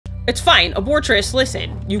It's fine. Abortress,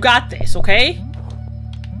 listen. You got this, okay?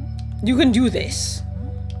 You can do this.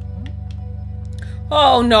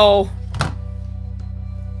 Oh, no.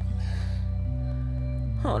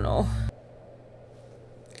 Oh, no.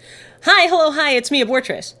 Hi, hello, hi, it's me,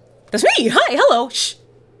 Abortress. That's me! Hi, hello! Shh!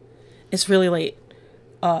 It's really late.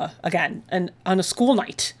 Again, and on a school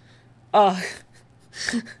night. Hi.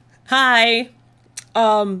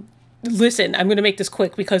 Listen, I'm gonna make this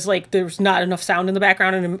quick because, like, there's not enough sound in the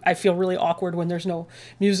background and I feel really awkward when there's no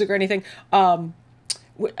music or anything.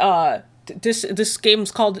 This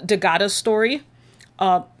game's called Dagada Story.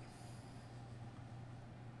 It's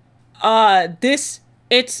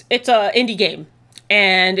a indie game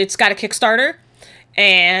and it's got a Kickstarter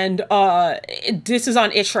and, this is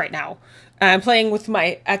on itch right now. I'm playing with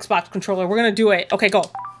my Xbox controller. We're gonna do it. Okay, go.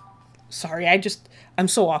 Sorry, I'm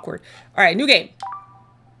so awkward. All right, new game.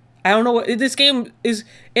 I don't know what this game is.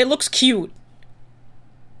 It looks cute.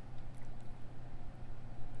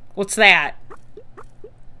 What's that?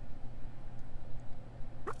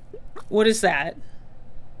 What is that?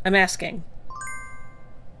 I'm asking.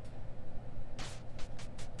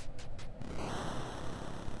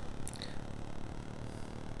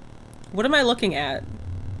 What am I looking at?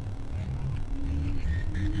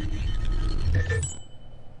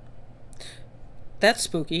 That's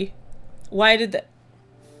spooky. Why did that?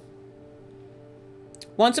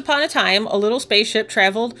 Once upon a time, a little spaceship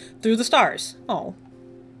traveled through the stars. Oh.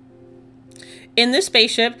 In this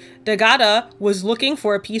spaceship, Dagada was looking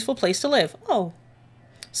for a peaceful place to live. Oh.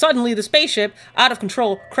 Suddenly, the spaceship, out of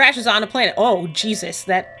control, crashes on a planet. Oh, Jesus,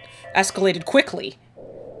 that escalated quickly.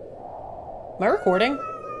 Am I recording?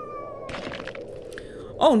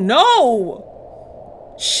 Oh,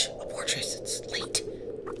 no! Shh, Abortress, it's late.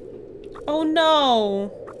 Oh,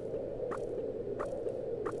 no.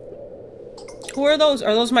 Who are those?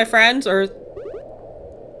 Are those my friends, or...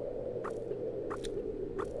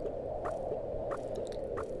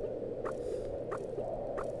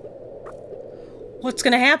 What's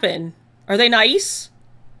gonna happen? Are they nice?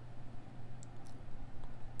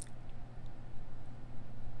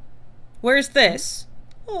 Where's this?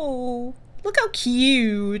 Oh, look how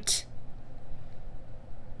cute.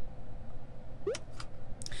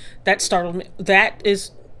 That startled me. That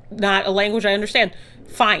is not a language I understand.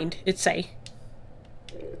 Find, it say.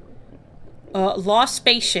 Lost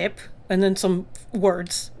spaceship, and then some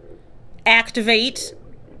words. Activate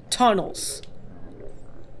tunnels.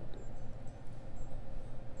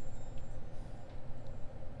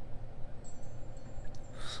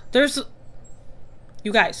 There's...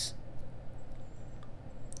 You guys.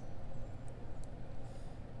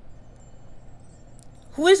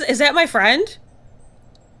 Who is that my friend?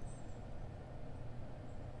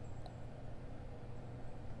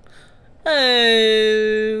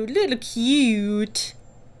 Oh, little cute.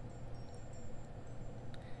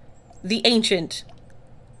 The Ancient.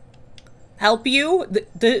 Help you?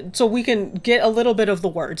 So we can get a little bit of the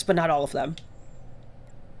words, but not all of them.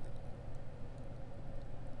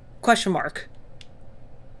 Question mark.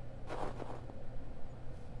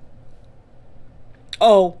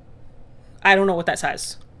 Oh. I don't know what that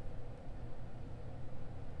says.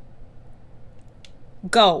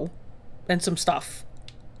 Go. And some stuff.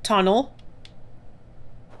 Tunnel.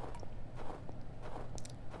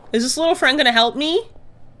 Is this little friend gonna help me?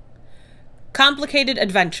 Complicated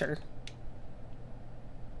adventure.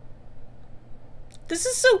 This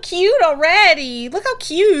is so cute already. Look how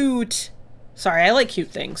cute. Sorry, I like cute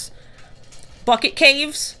things. Bucket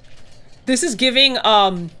caves. This is giving,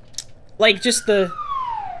 like, just the...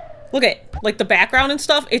 Look at, like, the background and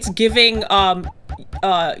stuff. It's giving,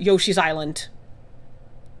 Yoshi's Island.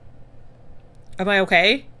 Am I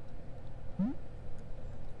okay?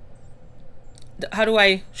 How do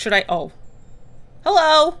I... Should I... Oh.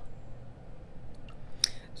 Hello!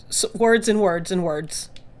 So, words and words and words.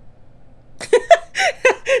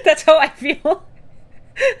 That's how I feel.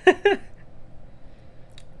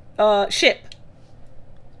 Ship.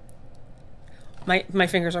 My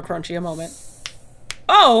fingers are crunchy. A moment.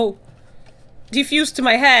 Oh! Defused to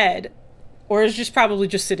my head. Or is just probably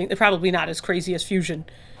just sitting... They're probably not as crazy as fusion.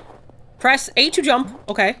 Press A to jump.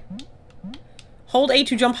 Okay. Hold A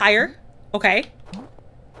to jump higher. Okay.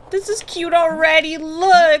 This is cute already.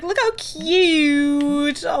 Look! Look how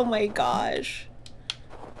cute! Oh my gosh.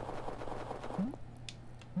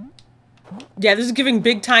 Yeah, this is giving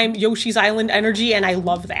big time Yoshi's Island energy, and I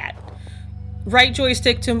love that. Right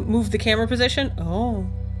joystick to move the camera position. Oh.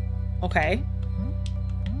 Okay.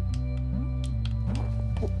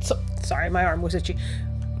 So, sorry, my arm was itchy.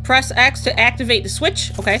 Press X to activate the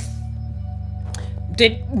switch. Okay.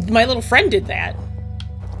 My little friend did that.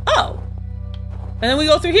 Oh. And then we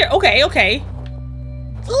go through here. Okay, okay.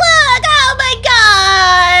 Look! Oh my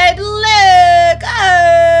god! Look!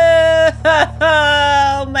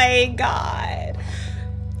 Oh my god.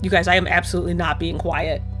 You guys, I am absolutely not being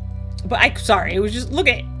quiet. But sorry, it was just, look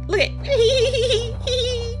at, look at.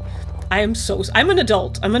 I'm an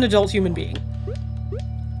adult. I'm an adult human being.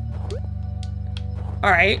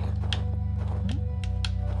 Alright.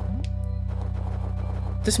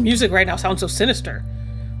 This music right now sounds so sinister.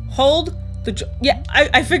 Hold the yeah,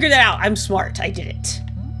 I figured that out. I'm smart. I did it.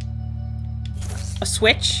 A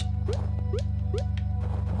switch?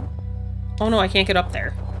 Oh no, I can't get up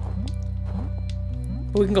there.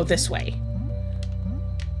 But we can go this way.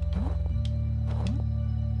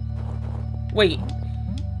 Wait.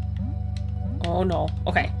 Oh no.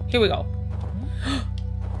 Okay, here we go.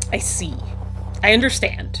 I see. I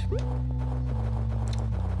understand.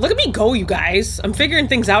 Look at me go, you guys. I'm figuring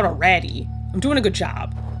things out already. I'm doing a good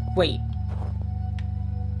job. Wait.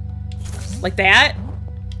 Like that?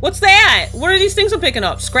 What's that? What are these things I'm picking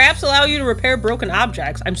up? Scraps allow you to repair broken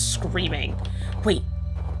objects. I'm screaming. Wait.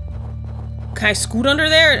 Can I scoot under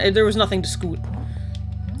there? There was nothing to scoot.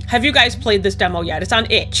 Have you guys played this demo yet? It's on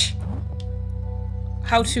itch.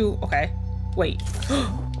 How to... Okay. Wait.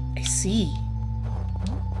 I see.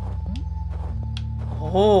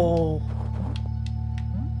 Oh.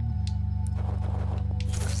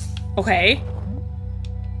 Okay.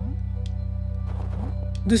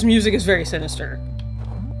 This music is very sinister.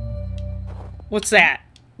 What's that?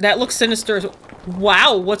 That looks sinister.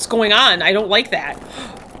 Wow, what's going on? I don't like that.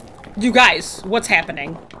 You guys, what's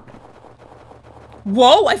happening?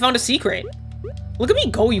 Whoa, I found a secret. Look at me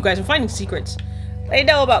go, you guys. I'm finding secrets. I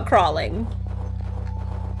know about crawling.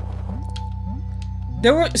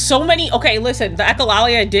 There were so many... Okay, listen. The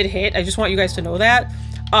echolalia did hit. I just want you guys to know that.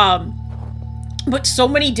 But so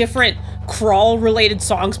many different crawl-related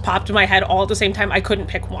songs popped in my head all at the same time. I couldn't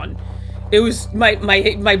pick one. It was...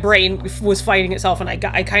 My brain was fighting itself, and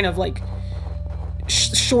I kind of, like...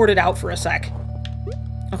 shorted out for a sec.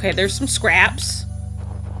 Okay, there's some scraps.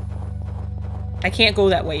 I can't go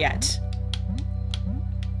that way yet.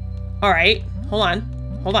 Alright. Hold on.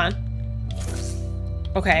 Hold on.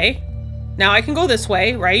 Okay. Now I can go this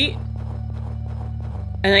way, right?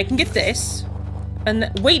 And I can get this. And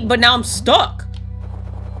wait, but now I'm stuck.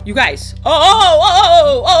 You guys.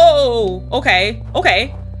 Oh, okay.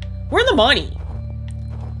 Okay. We're in the money.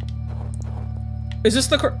 Is this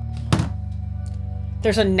the...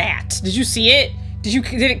 There's a gnat. Did you see it?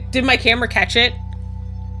 Did my camera catch it?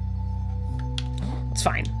 It's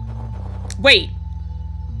fine. Wait.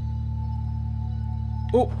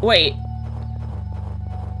 Oh, wait.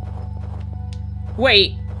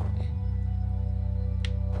 Wait.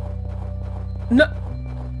 No.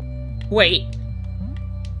 Wait.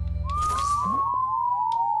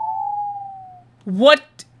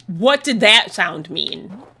 What did that sound mean?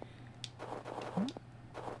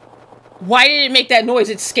 Why did it make that noise?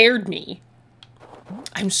 It scared me.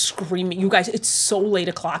 I'm screaming. You guys, it's so late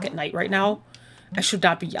o'clock at night right now. I should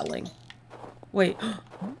not be yelling. Wait.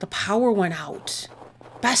 The power went out.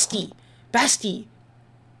 Bestie. Bestie.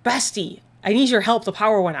 Bestie. I need your help. The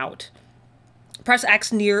power went out. Press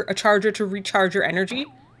X near a charger to recharge your energy.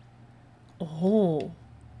 Oh.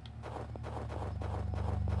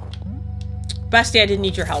 Bestie, I didn't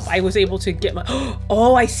need your help. I was able to get my...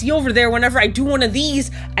 Oh, I see over there. Whenever I do one of these,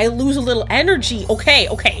 I lose a little energy. Okay,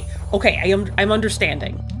 okay. Okay, I'm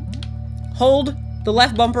understanding. Hold the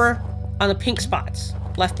left bumper on the pink spots.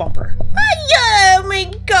 Left bumper. Oh my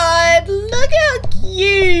god. Look how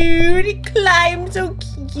cute. It climbed so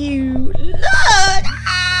cute. Look.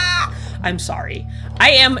 Ah! I'm sorry.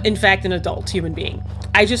 I am, in fact, an adult human being.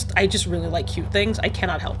 I just really like cute things. I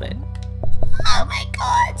cannot help it. Oh my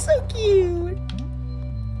god, so cute.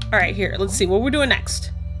 All right, here, let's see what we're doing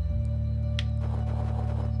next.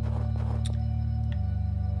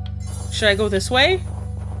 Should I go this way?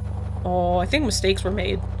 Oh, I think mistakes were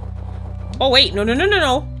made. Oh, wait, no.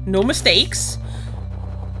 No mistakes.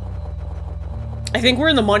 I think we're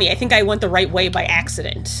in the money. I think I went the right way by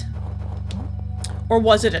accident. Or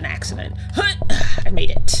was it an accident? I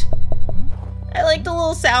made it. I like the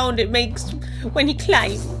little sound it makes when you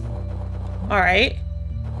climb. Alright.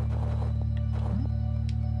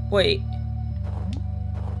 Wait.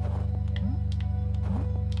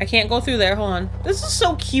 I can't go through there. Hold on. This is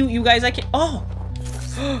so cute, you guys. I can't... Oh!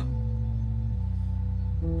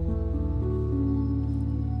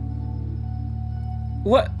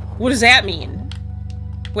 What does that mean?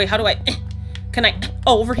 Wait, how do I... Can I...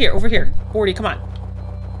 Oh, over here. 40, come on.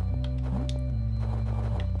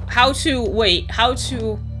 How to... Wait, how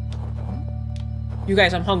to... You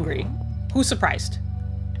guys, I'm hungry. Who's surprised?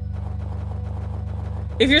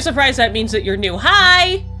 If you're surprised, that means that you're new.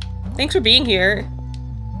 Hi! Thanks for being here.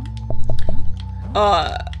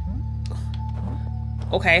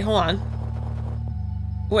 Okay, hold on.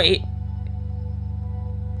 Wait.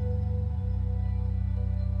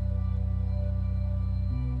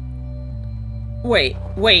 Wait,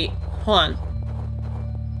 hold on.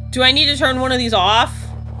 Do I need to turn one of these off?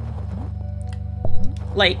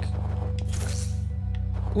 Like,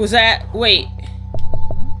 was that, wait.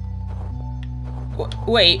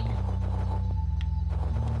 Wait.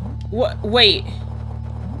 What, wait.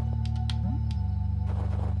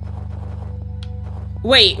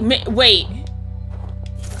 Wait.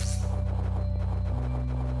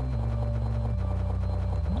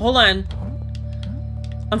 Hold on.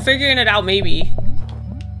 I'm figuring it out, maybe.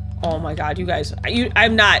 Oh my god, you guys.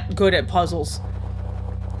 I'm not good at puzzles.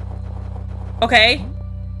 Okay.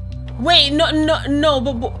 Wait, no,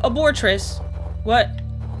 abortress. What?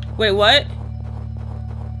 Wait, what?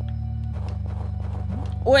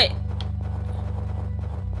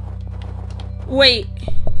 Wait.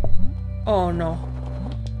 Oh no.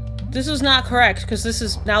 This is not correct, because this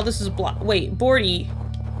is block. Wait, Bordy.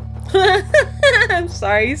 I'm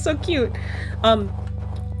sorry, he's so cute. Hold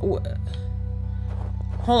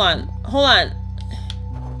on.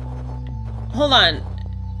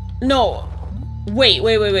 No. Wait.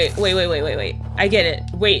 I get it.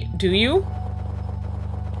 Wait, do you?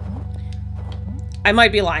 I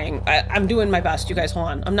might be lying. I'm doing my best, you guys. Hold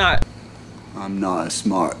on. I'm not a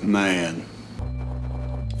smart man.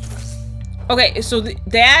 Okay, so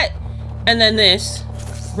that, and then this,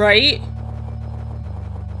 right?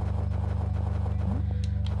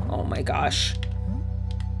 Oh my gosh.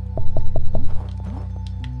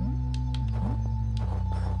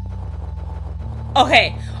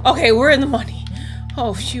 Okay, we're in the money.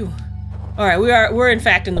 Oh, phew. Alright, we're in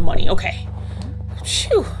fact in the money. Okay.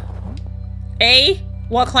 Phew. A,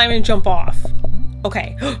 while climbing, jump off.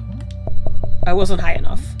 Okay. I wasn't high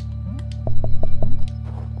enough.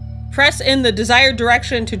 Press in the desired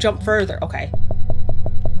direction to jump further. Okay.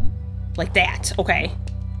 Like that. Okay.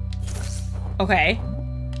 Okay.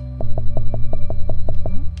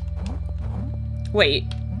 Wait.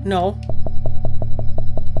 No.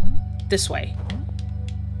 This way.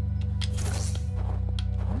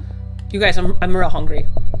 You guys, I'm real hungry.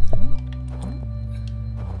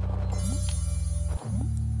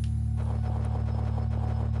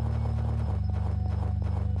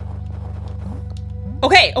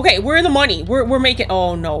 Okay, we're in the money. We're making.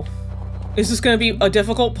 Oh no, is this gonna be a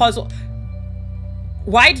difficult puzzle?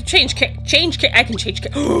 Why change? I can change.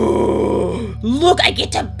 Look, I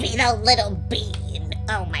get to be the little bean.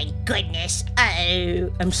 Oh my goodness. Oh,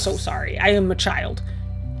 I'm so sorry. I am a child.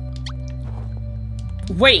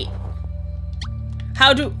 Wait.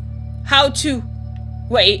 How to?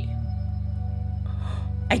 Wait.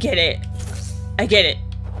 I get it.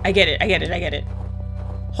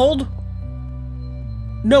 Hold.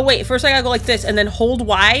 No, wait. First I gotta go like this and then hold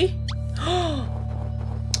Y.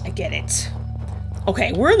 I get it.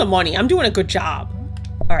 Okay, we're in the money. I'm doing a good job.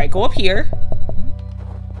 Alright, go up here.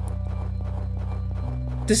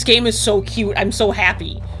 This game is so cute. I'm so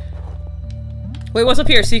happy. Wait, what's up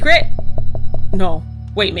here? Secret? No.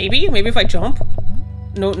 Wait, maybe? Maybe if I jump?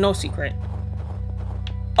 No secret.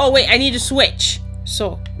 Oh, wait, I need to switch.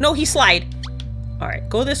 So, no, he slide. Alright,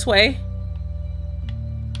 go this way.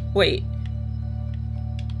 Wait.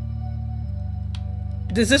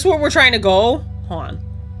 Is this where we're trying to go? Hold on.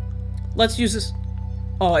 Let's use this.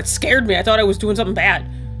 Oh, it scared me. I thought I was doing something bad.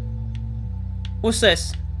 What's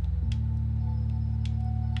this?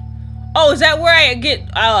 Oh, is that where I get,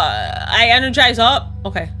 I energize up?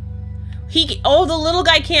 Okay. Oh, the little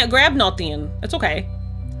guy can't grab nothing. It's okay.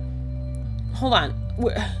 Hold on.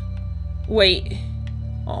 Wait.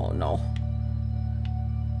 Oh, no.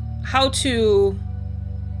 How to...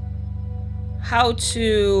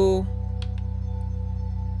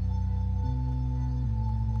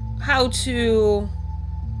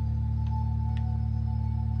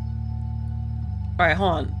 Alright,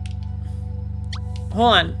 hold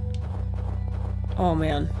on. Oh,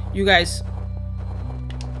 man. You guys...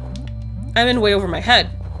 I'm in way over my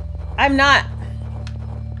head. I'm not...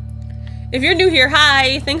 If you're new here,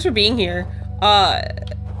 hi! Thanks for being here.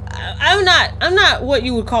 I'm not what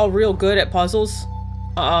you would call real good at puzzles.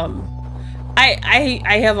 I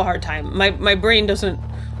have a hard time. My brain doesn't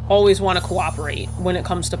always want to cooperate when it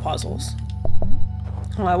comes to puzzles.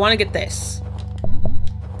 Oh, I want to get this.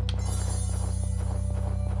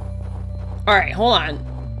 Alright, hold on.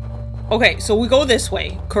 Okay, so we go this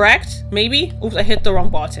way, correct? Maybe? Oops, I hit the wrong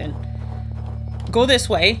button. Go this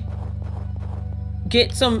way.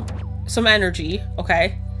 Get some energy.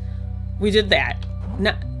 Okay. We did that.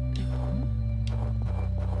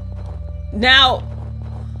 Now...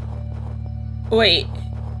 Wait.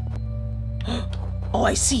 Oh,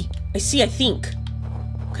 I see. I think.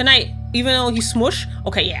 Can I... Even though he's smush?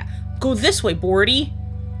 Okay, yeah. Go this way, Bordy.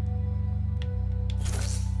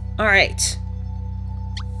 Alright.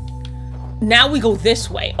 Now we go this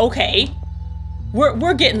way. Okay.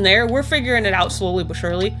 We're getting there. We're figuring it out slowly but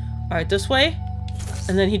surely. Alright, this way.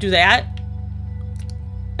 And then he do that.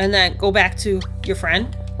 And then go back to your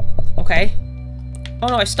friend. Okay. Oh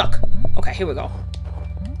no, I stuck. Okay, here we go.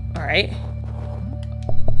 Alright.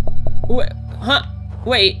 Huh?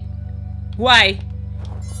 Wait. Why?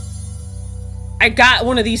 I got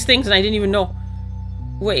one of these things and I didn't even know.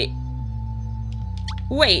 Wait.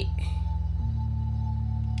 Wait.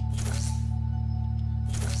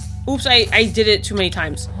 Oops, I did it too many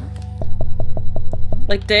times.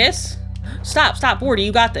 Like this? Stop, Bordy,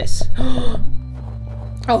 you got this.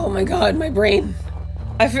 Oh my god, my brain.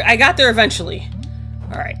 I got there eventually.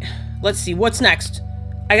 Alright, let's see, what's next?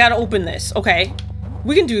 I gotta open this, okay.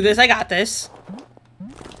 We can do this, I got this.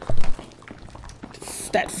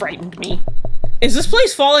 That frightened me. Is this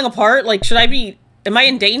place falling apart? Like, should I be... Am I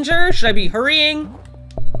in danger? Should I be hurrying?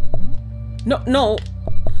 No.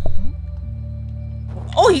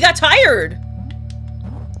 Oh, he got tired!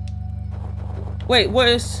 Wait,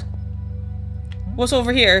 what's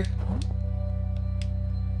over here?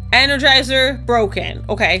 Energizer broken.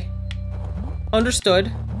 Okay.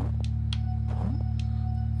 Understood.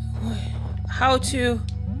 How to...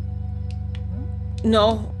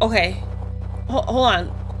 No. Okay. Hold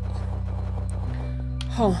on.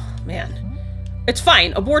 Oh, man. It's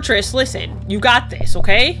fine. Abortress, listen. You got this,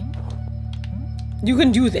 okay? You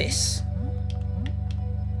can do this.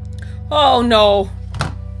 Oh, no.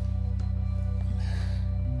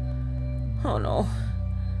 Oh, no.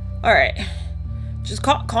 Alright. Just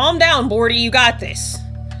calm down, Bordy. You got this.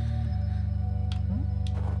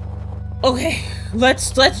 Okay.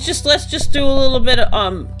 Let's just do a little bit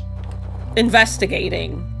of,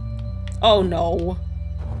 investigating. Oh, no.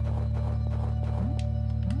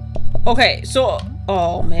 Okay, so...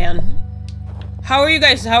 Oh, man. How are you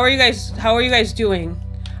guys doing?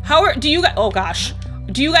 Do you guys... Oh, gosh.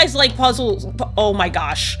 Do you guys like puzzles? Oh, my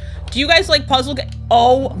gosh. Do you guys like puzzle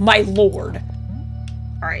Oh, my lord.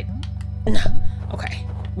 Alright. Okay.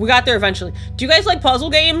 We got there eventually. Do you guys like puzzle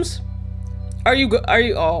games? Are you...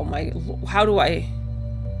 Oh, my... How do I...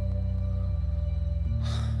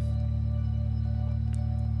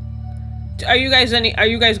 Are you guys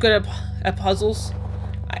good at puzzles?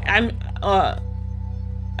 I'm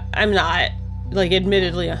not, like,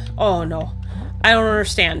 admittedly. Oh no, I don't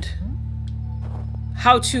understand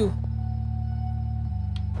how to.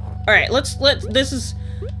 All right, this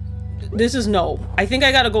is no. I think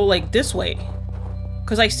I gotta go like this way,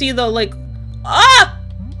 cause I see the like. Ah!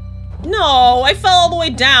 No, I fell all the way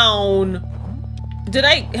down.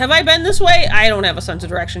 Have I been this way? I don't have a sense of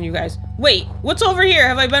direction, you guys. Wait, what's over here?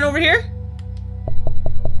 Have I been over here?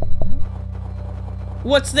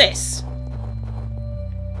 What's this?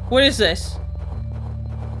 What is this?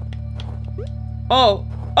 Oh.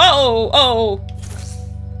 Oh.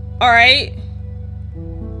 Alright.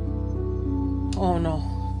 Oh no.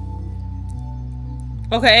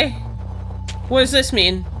 Okay. What does this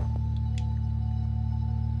mean?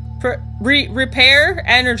 Repair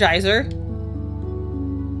Energizer.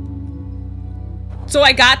 So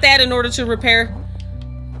I got that in order to repair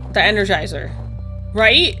the Energizer.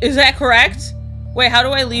 Right? Is that correct? Wait, how do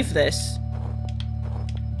I leave this?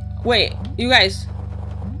 Wait, you guys.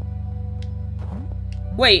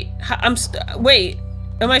 Wait, wait.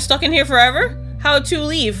 Am I stuck in here forever? How to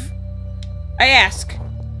leave? I ask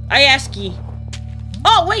ye.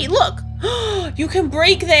 Oh, wait, look. You can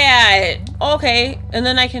break that. Okay, and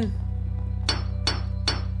then I can...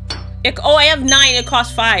 Oh, I have 9. It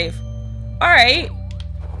costs 5. Alright.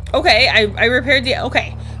 Okay, I repaired the...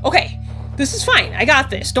 Okay. This is fine. I got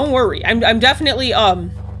this. Don't worry. I'm definitely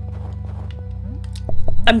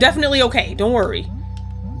okay. Don't worry.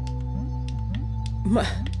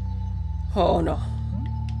 Oh no.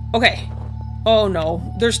 Okay. Oh no.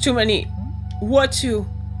 There's too many. What to?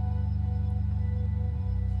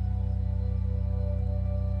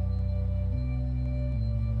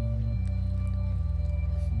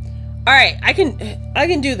 All right. I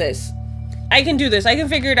can do this. I can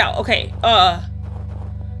figure it out. Okay.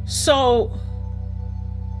 So,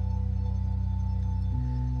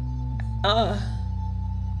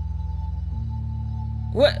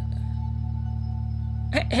 what?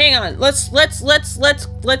 Hang on. Let's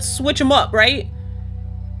switch them up, right?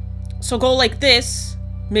 So go like this,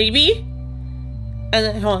 maybe, and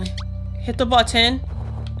then hold on, hit the button,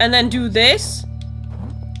 and then do this.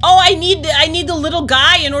 Oh, I need the little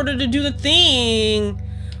guy in order to do the thing.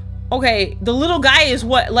 Okay, the little guy is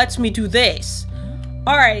what lets me do this.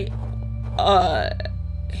 All right.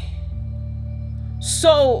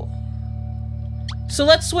 So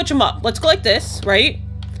let's switch them up. Let's go like this, right?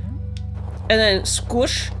 And then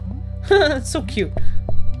squish. That's so cute.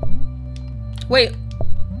 Wait.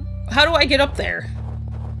 How do I get up there?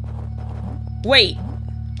 Wait.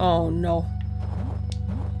 Oh no.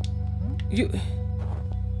 You...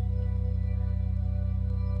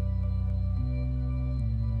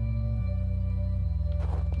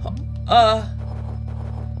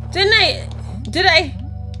 Did I?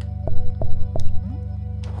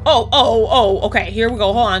 Oh, okay, here we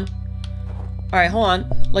go, hold on. Alright, hold on.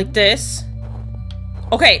 Like this.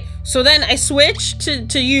 Okay, so then I switch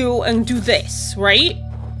to you and do this, right?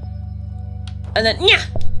 And then, yeah.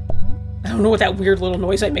 I don't know what that weird little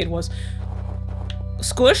noise I made was.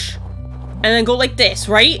 Squish. And then go like this,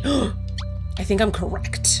 right? I think I'm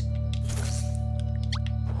correct.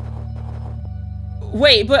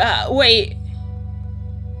 Wait, but, wait.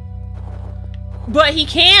 But he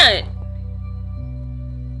can't.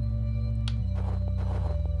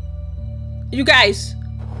 You guys.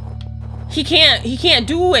 He can't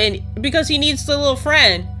do it because he needs the little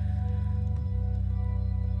friend.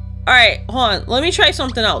 Alright, hold on. Let me try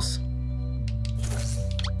something else.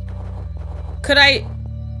 Could I...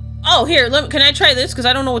 Oh, here, can I try this? Because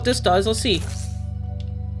I don't know what this does. Let's see.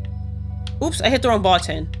 Oops, I hit the wrong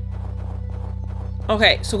button.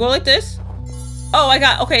 Okay, so go like this. Oh, I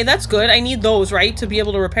got... Okay, that's good. I need those, right? To be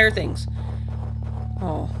able to repair things.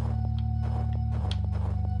 Oh.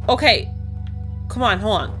 Okay. Come on,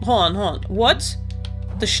 hold on. What?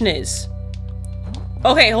 The schniz.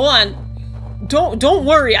 Okay, hold on. Don't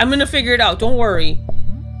worry. I'm gonna figure it out. Don't worry.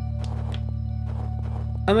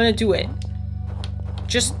 I'm gonna do it.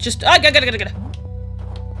 Just... I gotta.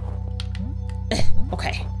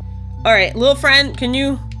 Okay. Alright, little friend, can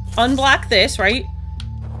you unblock this, right?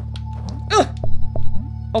 Ugh.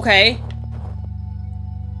 Okay.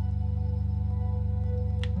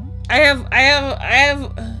 I have...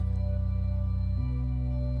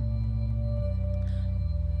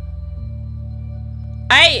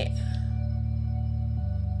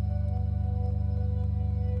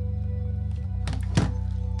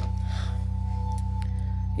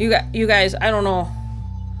 You guys, I don't know.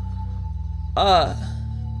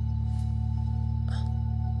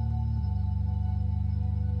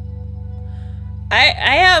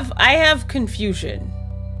 I have confusion.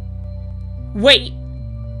 Wait.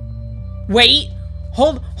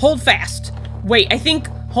 Hold fast. Wait,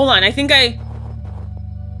 hold on, I think I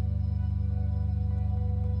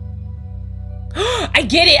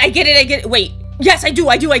get it. Wait. Yes, I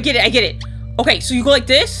get it. Okay, so you go like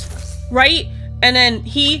this, right? And then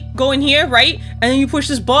he go in here, right? And then you push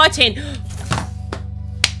this button.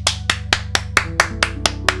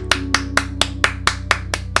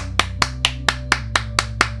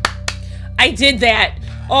 I did that.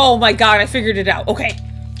 Oh my god, I figured it out. Okay.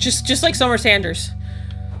 Just like Summer Sanders.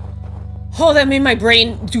 Oh, that made my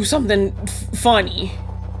brain do something funny.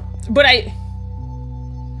 But I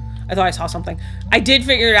thought I saw something. I did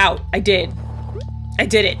figure it out. I did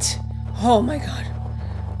it. Oh my god.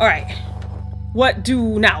 Alright. What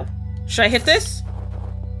do now? Should I hit this?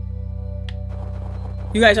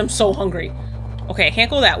 You guys, I'm so hungry. Okay, I can't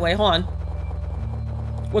go that way. Hold on.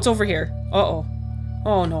 What's over here? Uh-oh.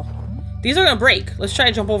 Oh no. These are gonna break. Let's try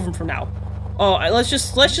to jump over them for now. Oh, let's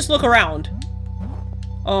just look around.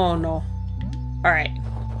 Oh no. Alright.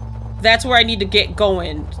 That's where I need to get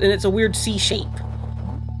going. And it's a weird C shape.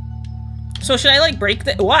 So should I like break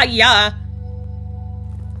the... Why, yeah.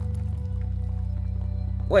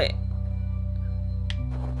 Wait.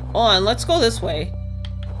 Hold on, let's go this way.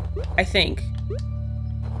 I think.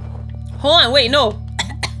 Hold on, wait, no.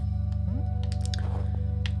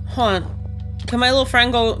 Hold on. Can my little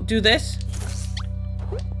friend go do this?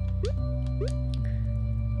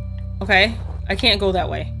 Okay. I can't go that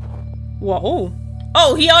way. Whoa.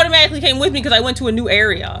 Oh, he automatically came with me because I went to a new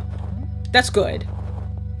area. That's good.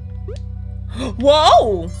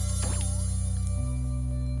 Whoa!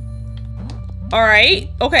 Alright.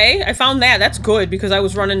 Okay, I found that. That's good because I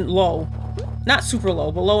was running low. Not super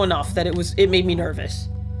low, but low enough that it made me nervous.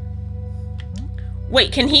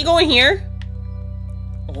 Wait, can he go in here?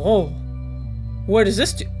 Oh. What does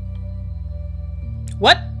this do?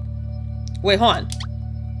 What? Wait, hold on.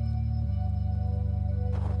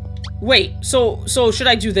 Wait, so should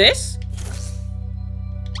I do this?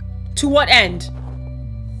 To what end?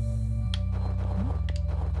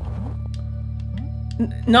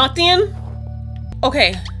 Not the end?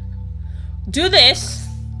 Okay. Do this.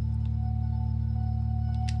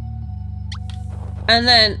 And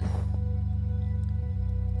then...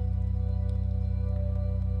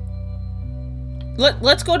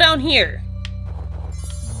 Let's go down here.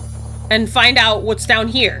 And find out what's down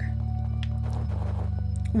here.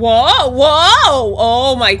 Whoa! Whoa!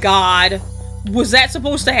 Oh my god. Was that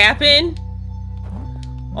supposed to happen?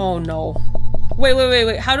 Oh no.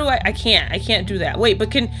 Wait. How do I can't do that. Wait,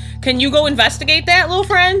 but can you go investigate that, little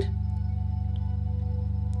friend?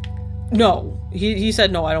 No. He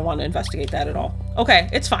said no, I don't want to investigate that at all. Okay,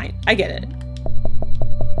 it's fine. I get it.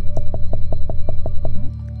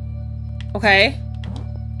 Okay.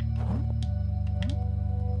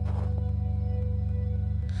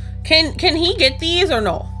 Can he get these or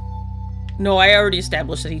no? No, I already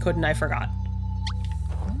established that he couldn't. I forgot.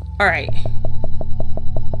 Alright.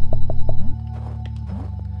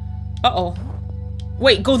 Uh-oh.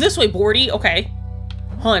 Wait, go this way, Bordy. Okay.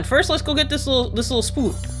 Hold on. First, let's go get this little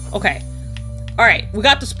spoon. Okay. Alright, we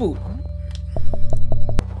got the spoon.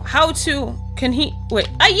 How to... Can he... Wait.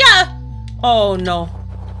 Yeah! Oh, no.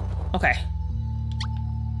 Okay.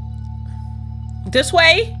 This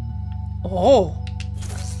way? Oh.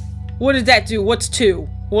 What did that do? What's 2?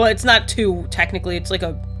 Well, it's not 2, technically. It's like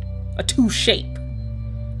a 2 shape.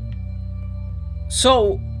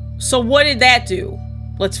 So what did that do?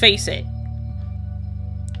 Let's face it.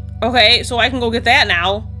 Okay, so I can go get that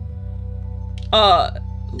now.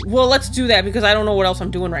 Well, let's do that because I don't know what else I'm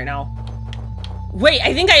doing right now. Wait,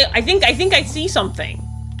 I think I see something.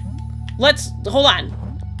 Let's hold on.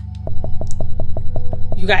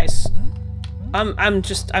 You guys,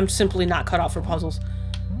 I'm simply not cut out for puzzles.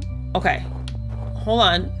 Okay. Hold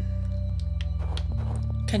on.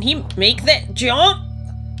 Can he make that jump?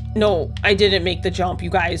 No, I didn't make the jump, you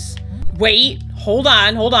guys. Wait. Hold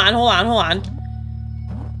on.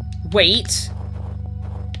 Wait.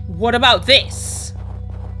 What about this?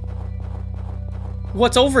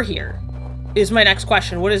 What's over here? Is my next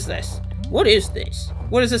question. What is this? What is this?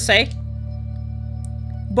 What does this say?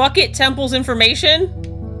 Bucket Temple's information?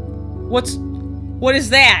 What is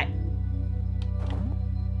that?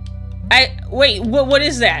 Wait, what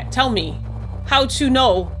is that? Tell me. How to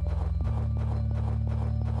know?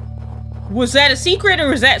 Was that a secret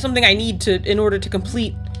or is that something I need in order to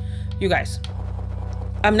complete? You guys,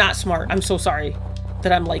 I'm not smart. I'm so sorry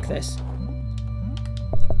that I'm like this.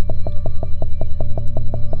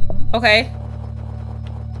 Okay.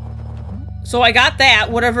 So I got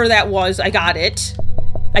that, whatever that was, I got it.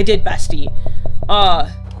 I did, bestie.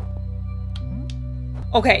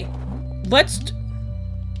 Okay.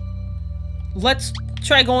 Let's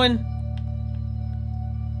try going.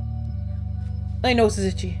 My nose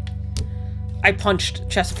is itchy. I punched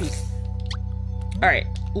Chesapeake. Alright,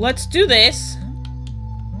 let's do this.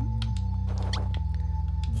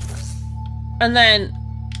 And then,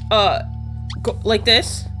 go like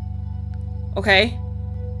this. Okay.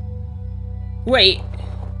 Wait.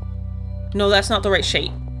 No, that's not the right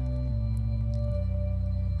shape.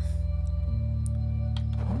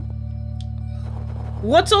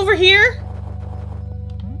 What's over here?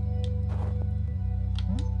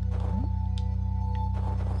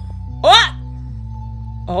 What?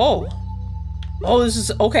 Oh. Oh, this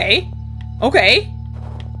is okay. Okay.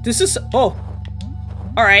 This is oh.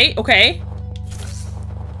 Alright, okay.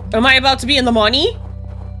 Am I about to be in the money?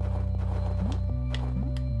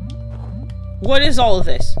 What is all of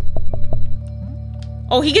this?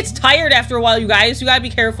 Oh, he gets tired after a while, you guys. You gotta be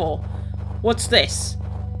careful. What's this?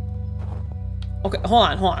 Okay,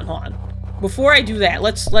 hold on. Before I do that,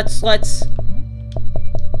 let's...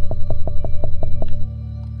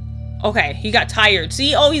 Okay, he got tired.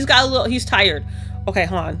 See? Oh, he's tired. Okay,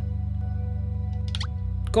 hold on.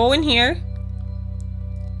 Go in here.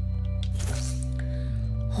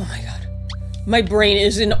 Oh my god. My brain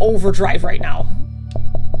is in overdrive right now.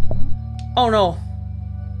 Oh no.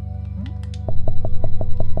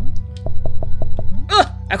 Ugh!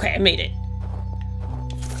 Okay, I made it.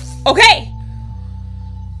 Okay!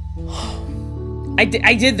 I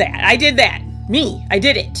did that. Me. I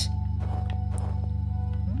did it.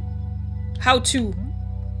 How to...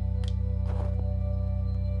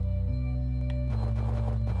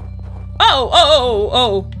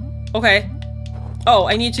 Oh. Okay. Oh,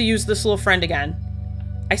 I need to use this little friend again.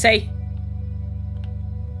 I say.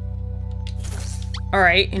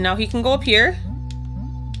 Alright, and now he can go up here.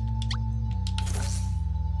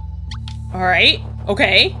 Alright.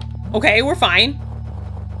 Okay. Okay, we're fine.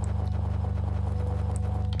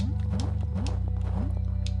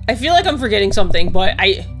 I feel like I'm forgetting something, but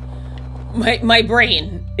my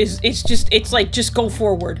brain it's like just go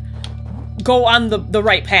forward. Go on the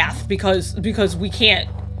right path because we can't.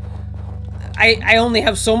 I only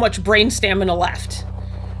have so much brain stamina left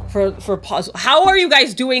for puzzle. How are you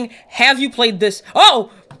guys doing? Have you played this?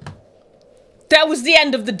 Oh! That was the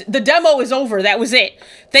end of the demo is over. That was it.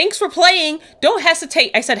 Thanks for playing. Don't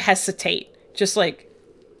hesitate. I said hesitate. Just like...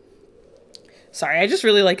 Sorry, I just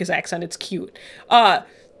really like his accent. It's cute.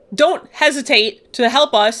 Don't hesitate to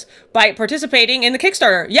help us by participating in the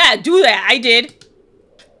Kickstarter. Yeah, do that. I did.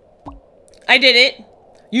 I did it.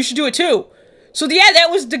 You should do it too. So yeah, that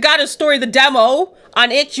was Dagada's story, the demo on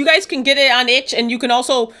itch. You guys can get it on itch, and you can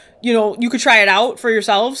also, you know, you could try it out for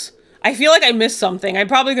yourselves. I feel like I missed something. I'm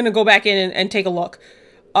probably going to go back in and take a look.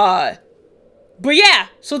 But yeah,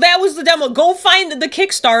 so that was the demo. Go find the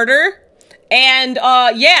Kickstarter. And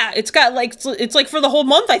yeah, it's got like, it's like for the whole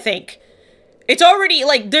month, I think. It's already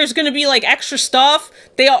like, there's going to be like extra stuff.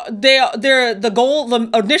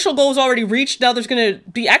 The initial goal is already reached. Now there's going to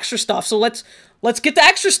be extra stuff. So let's get the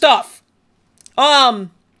extra stuff. Oh,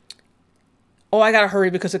 I gotta hurry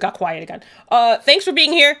because it got quiet again. Thanks for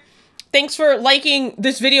being here. Thanks for liking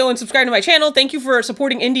this video and subscribing to my channel. Thank you for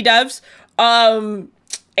supporting indie devs. I'll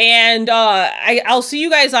see you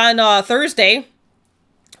guys on Thursday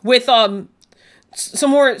with some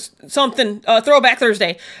more Throwback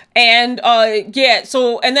Thursday. And yeah,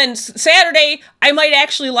 so and then Saturday I might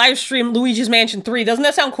actually live stream Luigi's Mansion 3. Doesn't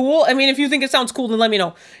that sound cool? I mean, if you think it sounds cool, then let me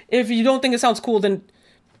know. If you don't think it sounds cool, then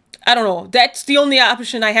I don't know. That's the only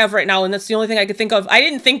option I have right now, and that's the only thing I could think of. I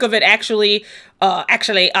didn't think of it actually.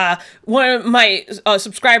 One of my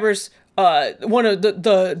subscribers, one of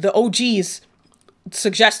the OGs,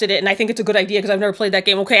 suggested it, and I think it's a good idea because I've never played that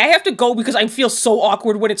game. Okay, I have to go because I feel so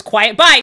awkward when it's quiet. Bye.